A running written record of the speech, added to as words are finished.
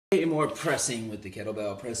More pressing with the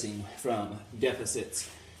kettlebell, pressing from deficits.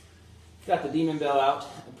 Got the demon bell out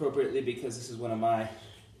appropriately because this is one of my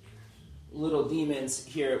little demons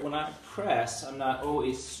here. When I press, I'm not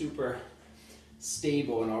always super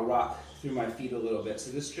stable and I'll rock through my feet a little bit.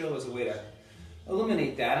 So this drill is a way to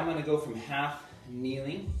eliminate that. I'm going to go from half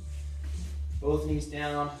kneeling, both knees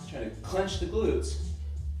down, trying to clench the glutes,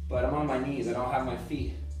 but I'm on my knees. I don't have my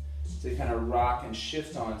feet to kind of rock and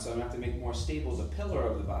shift on, so I'm going to have to make more stable the pillar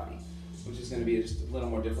of the body, which is going to be just a little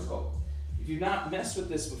more difficult. If you've not messed with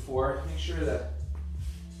this before, make sure that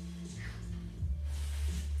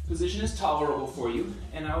position is tolerable for you,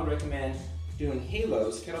 and I would recommend doing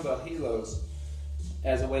halos, kettlebell halos,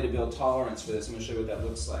 as a way to build tolerance for this. I'm going to show you what that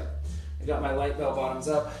looks like. I got my light bell bottoms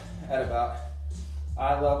up at about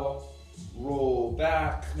eye level, roll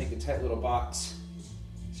back, make a tight little box.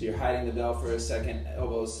 So you're hiding the bell for a second,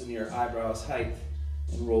 elbows in your eyebrows height,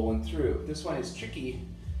 and rolling through. This one is tricky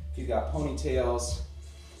if you've got ponytails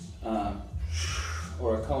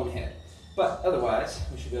or a cone head. But otherwise,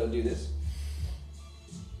 we should be able to do this.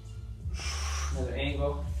 Another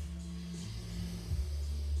angle.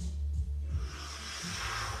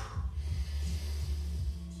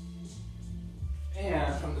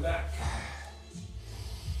 And from the back.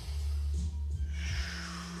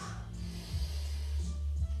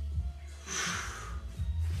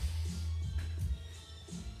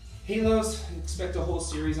 Halos, expect a whole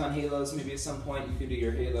series on halos. Maybe at some point you can do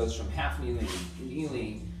your halos from half kneeling,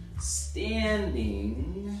 kneeling,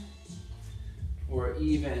 standing, or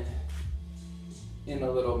even in a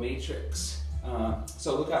little matrix.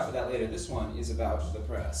 So look out for that later. This one is about the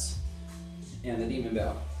press and the demon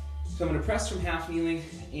bell. So I'm going to press from half kneeling,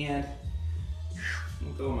 and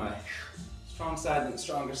I'll go my strong side and the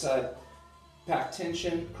stronger side. Pack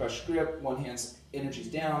tension, crush grip, one hand's energy's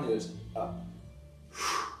down, the other's up.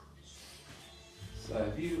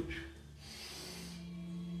 Side view.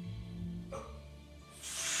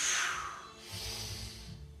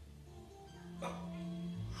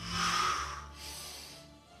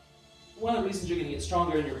 One of the reasons you're going to get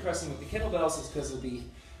stronger in your pressing with the kettlebells is because of the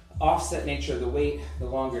offset nature of the weight, the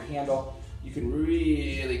longer handle. You can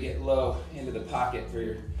really get low into the pocket for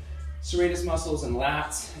your serratus muscles and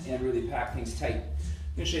lats and really pack things tight. I'm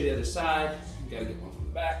going to show you the other side. You got to get one from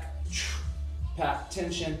the back. Pack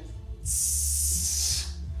tension.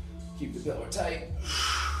 Keep the pillar tight.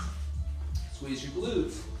 Squeeze your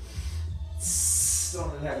glutes.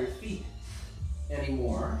 Don't have your feet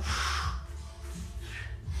anymore.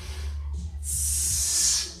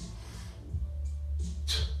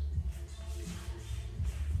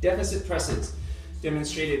 Deficit presses,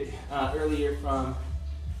 demonstrated earlier from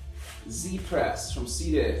Z press, from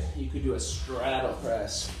seated. You could do a straddle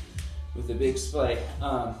press with a big splay.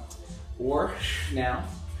 Or now,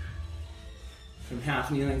 from half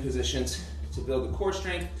kneeling positions to build the core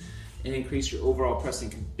strength and increase your overall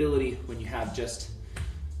pressing ability when you have just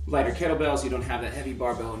lighter kettlebells. You don't have that heavy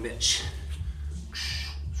barbell and bench.